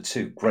those were the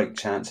 2 great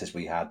chances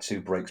we had.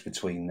 2 breaks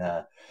between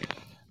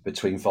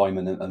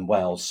Weimann and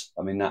Wells.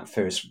 I mean, that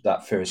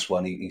first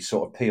one, he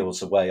sort of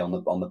peels away on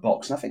the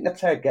box, and I think the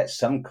player gets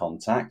some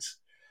contact.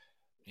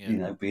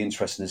 Yeah. Be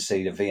interesting to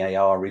see the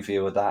VAR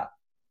review of that.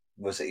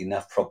 Was it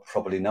enough?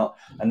 Probably not.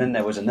 And then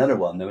there was another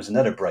one. There was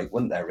another break,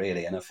 wasn't there?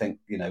 Really, and I think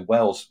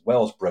Wells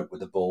broke with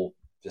the ball,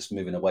 just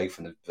moving away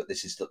from it. But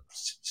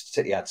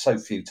City had so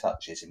few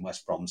touches in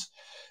West Brom's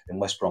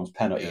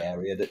penalty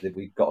area that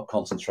we've got to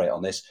concentrate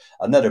on this.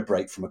 Another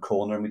break from a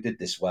corner, and we did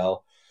this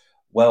well.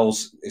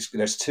 Wells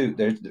there's 2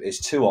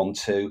 on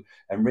 2,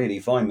 and really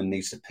Weimann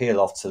needs to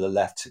peel off to the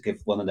left to give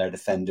one of their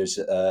defenders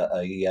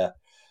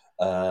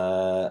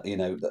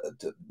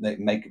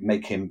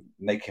make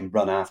him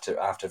run after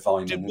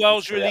Weimann. Did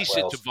Wells release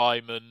it to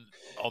Weimann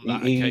on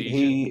that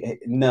occasion?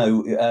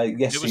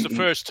 Yes. It was the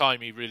first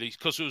time he released,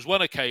 because there was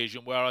one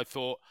occasion where I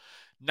thought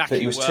Nahki. But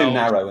he was too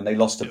narrow and they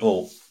lost the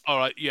ball. All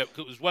right, yeah.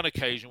 It was one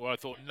occasion where I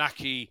thought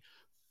Nahki.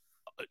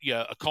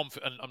 Yeah,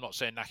 and I'm not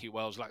saying Nahki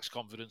Wells lacks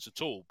confidence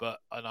at all,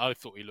 and I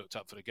thought he looked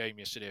up for the game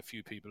yesterday. A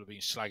few people have been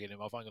slagging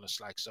him off. I'm going to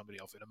slag somebody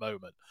off in a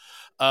moment.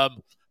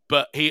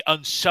 But he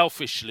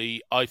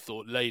unselfishly, I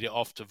thought, laid it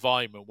off to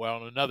Weimann, where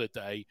on another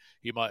day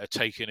he might have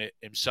taken it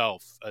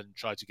himself and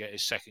tried to get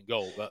his second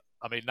goal. But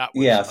I mean, that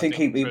was, I think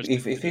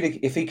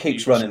if he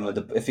keeps running with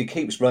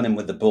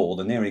the ball,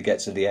 the nearer he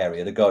gets to the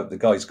area, the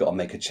guy's got to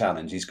make a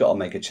challenge. He's got to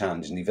make a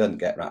challenge, and if he doesn't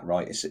get that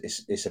right,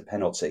 it's a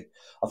penalty.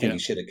 I think he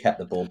should have kept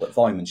the ball, but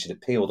Weimann should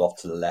have peeled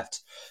off to the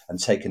left and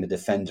taken the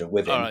defender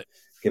with him,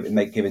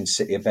 giving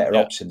City a better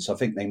option. So I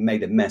think they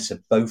made a mess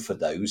of both of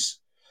those.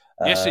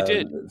 Yes, they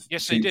did.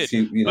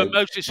 But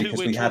notice who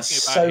we had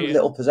so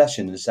little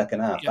possession in the second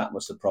half. That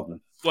was the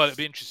problem. Well, it'd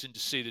be interesting to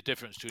see the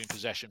difference between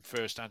possession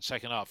first and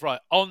second half. Right,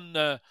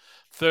 on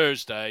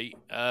Thursday,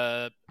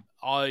 I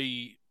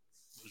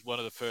was one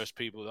of the first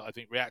people that I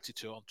think reacted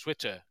to on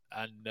Twitter,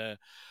 and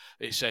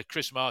it said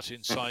Chris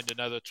Martin signed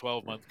another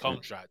 12-month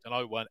contract, and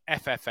I went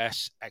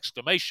FFS !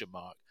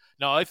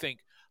 Now, I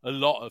think a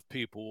lot of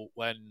people,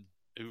 when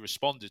who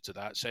responded to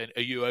that saying,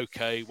 "Are you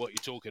okay? What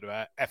you're talking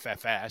about,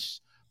 FFS?"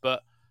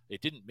 But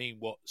it didn't mean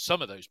what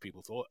some of those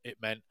people thought. It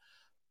meant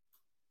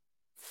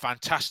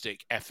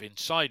fantastic effing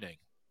signing.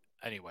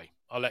 Anyway,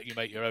 I'll let you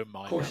make your own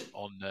mind up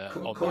on that.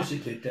 Of course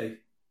it did, Dave.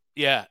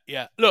 Yeah.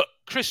 Look,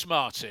 Chris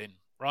Martin,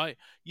 right?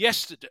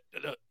 Yesterday,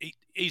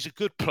 he's a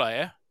good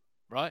player,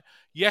 right?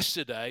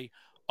 Yesterday,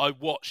 I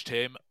watched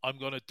him. I'm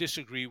going to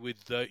disagree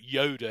with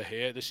Yoda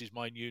here. This is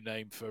my new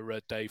name for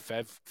Dave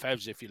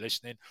Fevs, if you're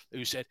listening,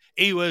 who said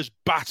he was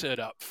battered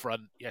up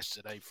front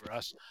yesterday for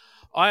us.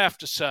 I have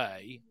to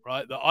say,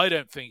 right, that I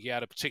don't think he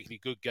had a particularly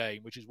good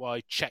game, which is why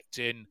I checked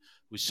in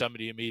with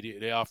somebody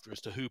immediately after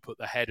as to who put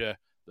the header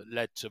that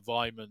led to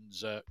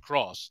Weiman's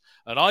cross.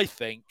 And I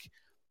think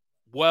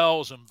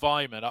Wells and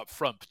Weimann up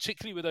front,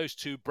 particularly with those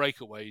two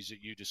breakaways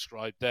that you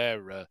described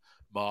there,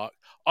 Mark,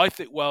 I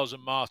think Wells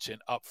and Martin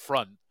up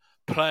front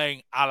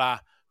playing a la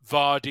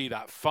Vardy,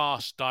 that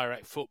fast,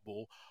 direct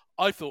football.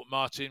 I thought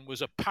Martin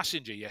was a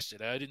passenger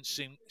yesterday. I didn't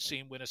see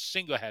him win a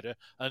single header,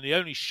 and the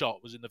only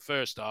shot was in the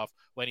first half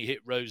when he hit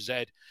Rose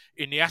Z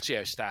in the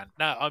Atyeo stand.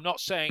 Now, I'm not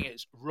saying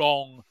it's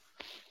wrong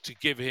to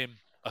give him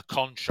a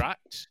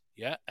contract,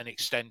 an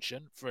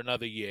extension for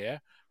another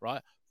year,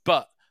 right?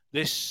 But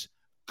this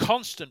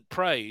constant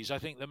praise, I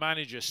think the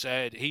manager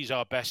said he's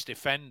our best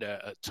defender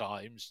at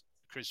times,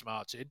 Chris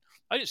Martin.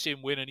 I don't see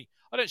him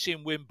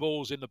win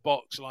balls in the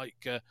box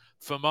like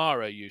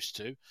Famara used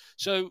to.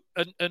 So,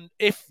 and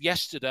if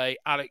yesterday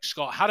Alex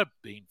Scott had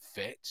been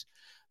fit,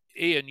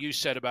 Ian, you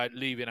said about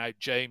leaving out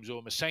James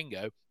or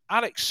Masengo,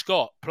 Alex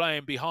Scott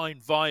playing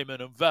behind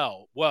Weimann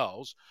and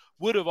Wells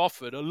would have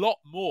offered a lot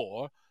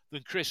more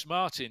than Chris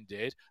Martin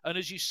did. And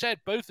as you said,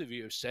 both of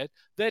you have said,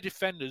 their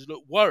defenders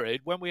look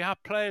worried when we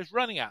have players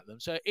running at them.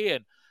 So,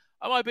 Ian,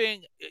 am I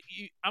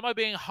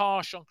being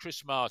harsh on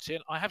Chris Martin?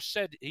 I have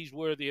said he's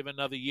worthy of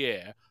another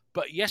year.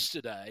 But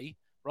yesterday,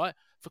 right,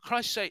 for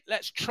Christ's sake,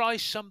 let's try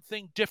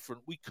something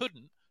different. We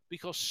couldn't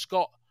because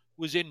Scott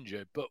was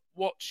injured. But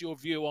what's your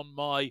view on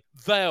my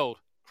veiled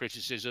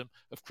criticism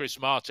of Chris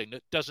Martin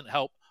that doesn't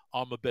help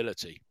our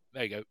mobility?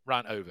 There you go,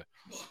 rant over.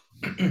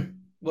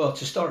 Well,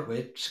 to start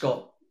with,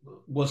 Scott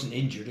wasn't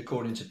injured,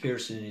 according to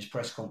Pearson in his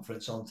press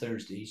conference on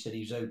Thursday. He said he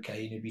was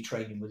okay and he'd be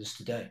training with us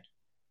today.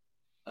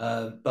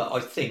 But I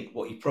think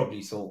what he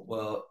probably thought,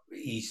 well,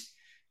 he's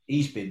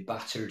been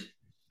battered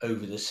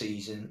over the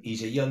season.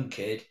 He's a young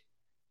kid.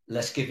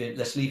 Let's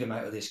leave him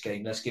out of this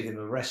game. Let's give him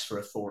a rest for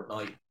a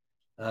fortnight.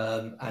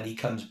 And he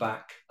comes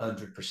back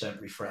 100%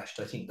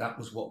 refreshed. I think that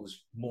was what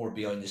was more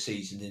behind the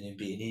season than him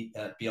being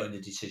behind the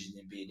decision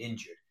than being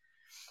injured.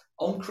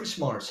 On Chris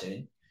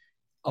Martin,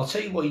 I'll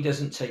tell you why he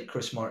doesn't take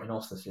Chris Martin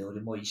off the field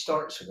and why he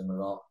starts with him a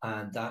lot,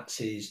 and that's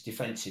his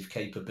defensive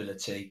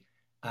capability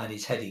and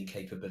his heading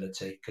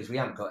capability, because we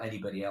haven't got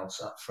anybody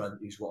else up front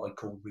who's what I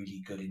call really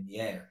good in the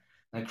air.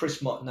 Now,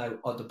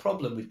 the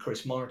problem with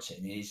Chris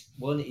Martin is,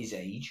 one, his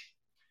age.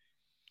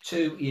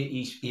 Two,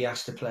 he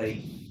has to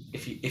play.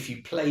 If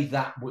you play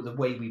that the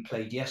way we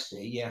played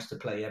yesterday, he has to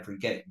play every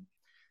game,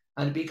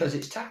 and because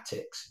it's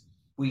tactics,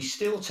 we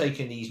still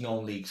taking these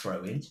non-league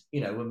throw-ins.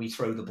 When we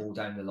throw the ball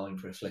down the line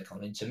for a flick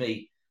on. And to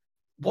me,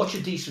 watch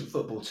a decent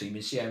football team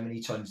and see how many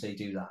times they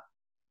do that.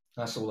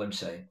 That's all I'm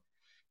saying.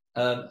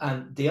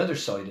 And the other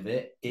side of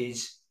it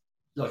is,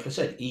 like I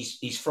said,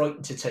 he's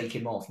frightened to take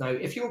him off. Now,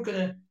 if you're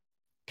going to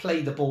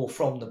play the ball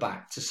from the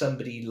back to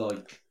somebody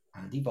like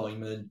Andy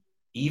Weimann,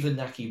 even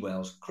Nahki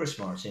Wells, Chris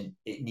Martin,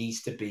 it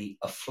needs to be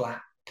a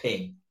flat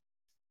pin,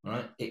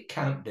 right? It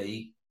can't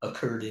be a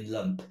curling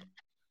lump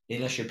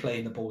unless you're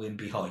playing the ball in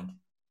behind,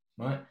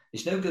 right?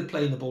 It's no good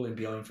playing the ball in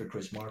behind for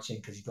Chris Martin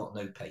because he's got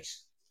no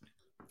pace.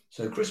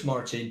 So Chris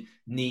Martin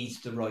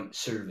needs the right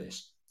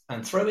service.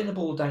 And throwing the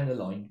ball down the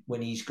line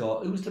when he's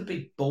got, who was the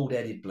big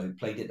bald-headed bloke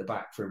played at the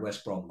back for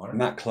West Brom, Mark?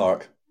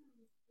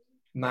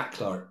 Matt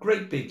Clark,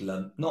 great big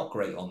lump, not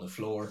great on the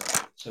floor.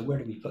 So where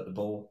do we put the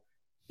ball?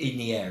 In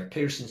the air.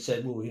 Pearson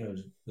said, well,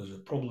 there's a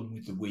problem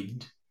with the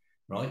wind,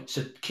 right?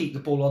 So keep the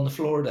ball on the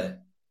floor then.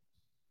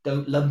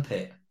 Don't lump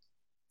it.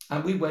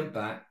 And we went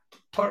back.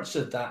 Parts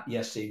of that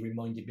yesterday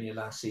reminded me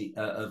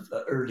of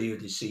earlier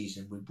this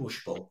season with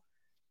bush ball.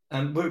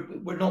 And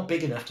we're not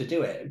big enough to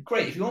do it.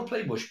 Great. If you want to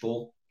play bush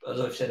ball, as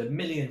I've said a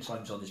million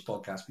times on this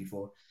podcast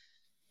before,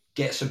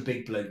 get some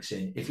big blokes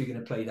in. If you're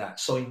going to play that,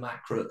 sign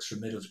Matt Crooks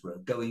from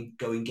Middlesbrough. Go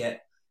and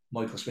get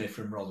Michael Smith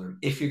from Rotherham.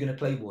 If you're going to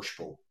play bush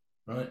ball,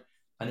 right?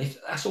 And if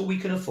that's all we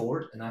can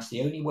afford, and that's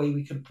the only way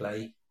we can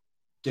play,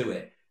 do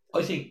it.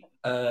 I think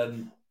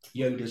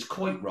Yoda's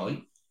quite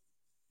right.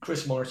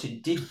 Chris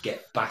Martin did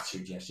get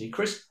battered yesterday.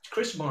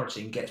 Chris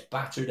Martin gets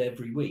battered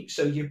every week.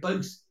 So you're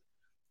both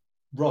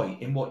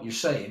right in what you're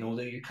saying,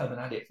 although you're coming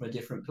at it from a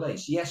different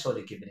place. Yes, I'd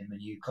have given him a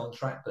new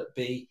contract, but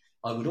B,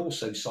 I would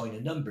also sign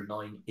a number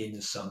 9 in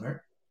the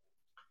summer.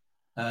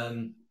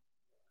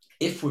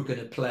 If we're going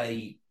to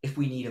play, if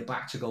we need a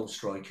back-to-goal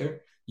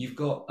striker, you've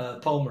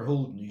got Palmer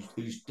Holden,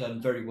 who's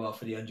done very well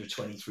for the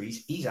under-23s.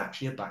 He's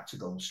actually a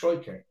back-to-goal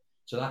striker.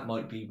 So that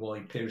might be why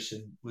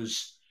Pearson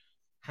is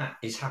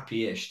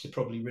happy-ish to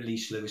probably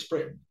release Lewis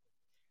Britton.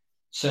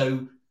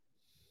 So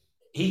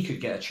he could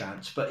get a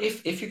chance. But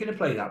if you're going to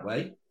play that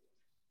way,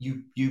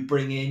 you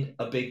bring in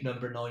a big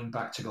number 9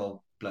 back to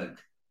goal bloke,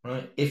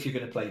 right? If you're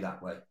going to play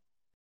that way.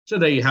 So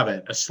there you have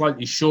it, a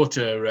slightly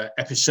shorter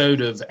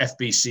episode of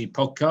FBC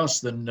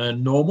podcast than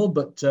normal,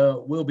 but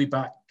we'll be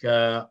back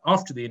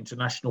after the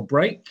international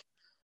break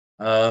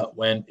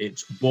when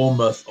it's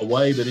Bournemouth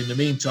away. But in the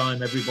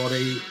meantime,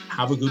 everybody,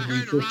 have a good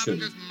week or two.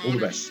 All the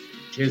best.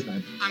 Cheers,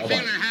 man. I'm Bye-bye.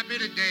 feeling happy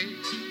today.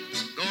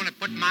 Gonna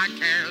put my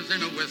cares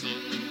in a whistle,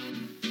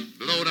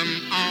 blow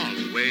them all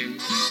away.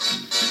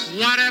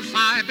 What if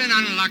I've been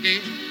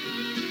unlucky?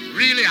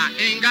 Really, I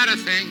ain't got a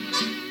thing.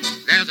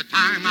 There's a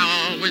time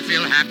I always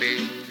feel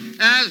happy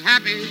as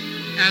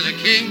a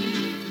king.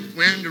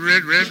 When the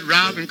red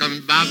robin comes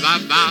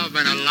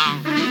bobbing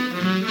along.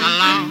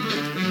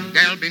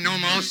 There'll be no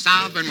more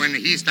sobbing when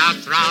he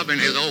starts throbbing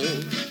his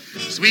old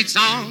sweet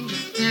song.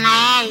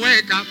 Oh,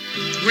 wake up,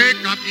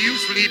 you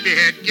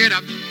sleepyhead, get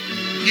up,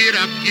 get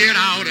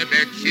out of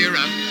bed, cheer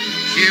up,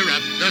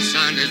 the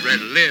sun is red,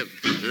 live,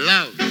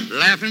 love,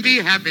 laugh and be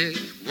happy.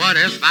 What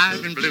if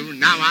I've been blue?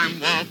 Now I'm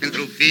walking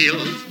through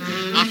fields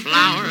of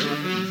flowers.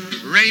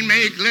 Rain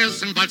may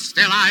glisten, but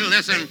still I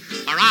listen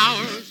for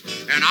hours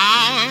and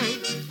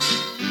hours.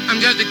 I'm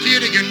just a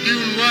kid again,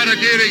 doing what I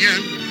did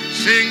again,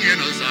 singing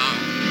a song.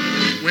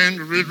 When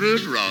the red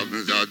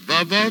robins are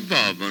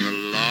bobbing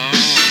along.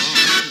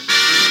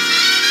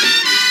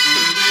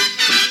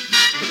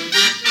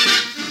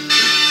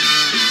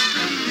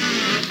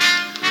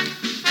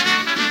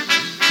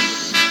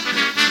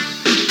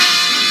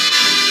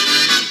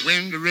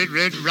 When the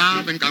red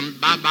robin comes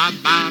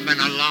bobbing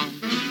along.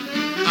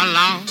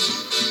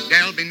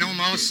 There'll be no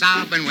more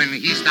sobbing when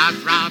he starts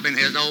throbbing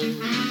his old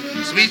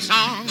sweet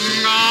song.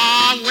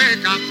 Oh,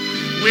 wake up,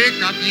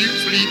 you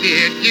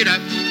sleepyhead, get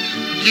up,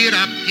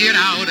 get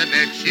out of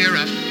bed, cheer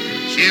up,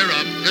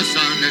 the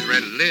sun is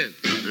red, live,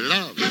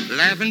 love,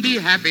 laugh and be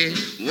happy.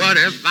 What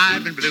if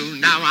I've been blue?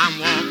 Now I'm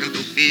walking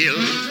through fields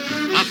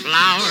of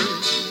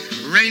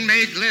flowers. Rain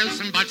may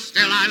glisten, but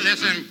still I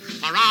listen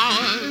for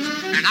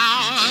hours and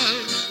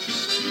hours.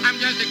 I'm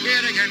just a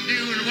kid again,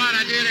 doing what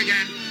I did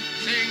again,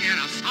 singing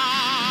a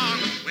song.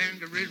 When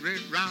the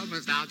red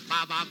robin starts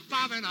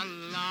bobbing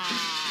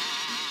along.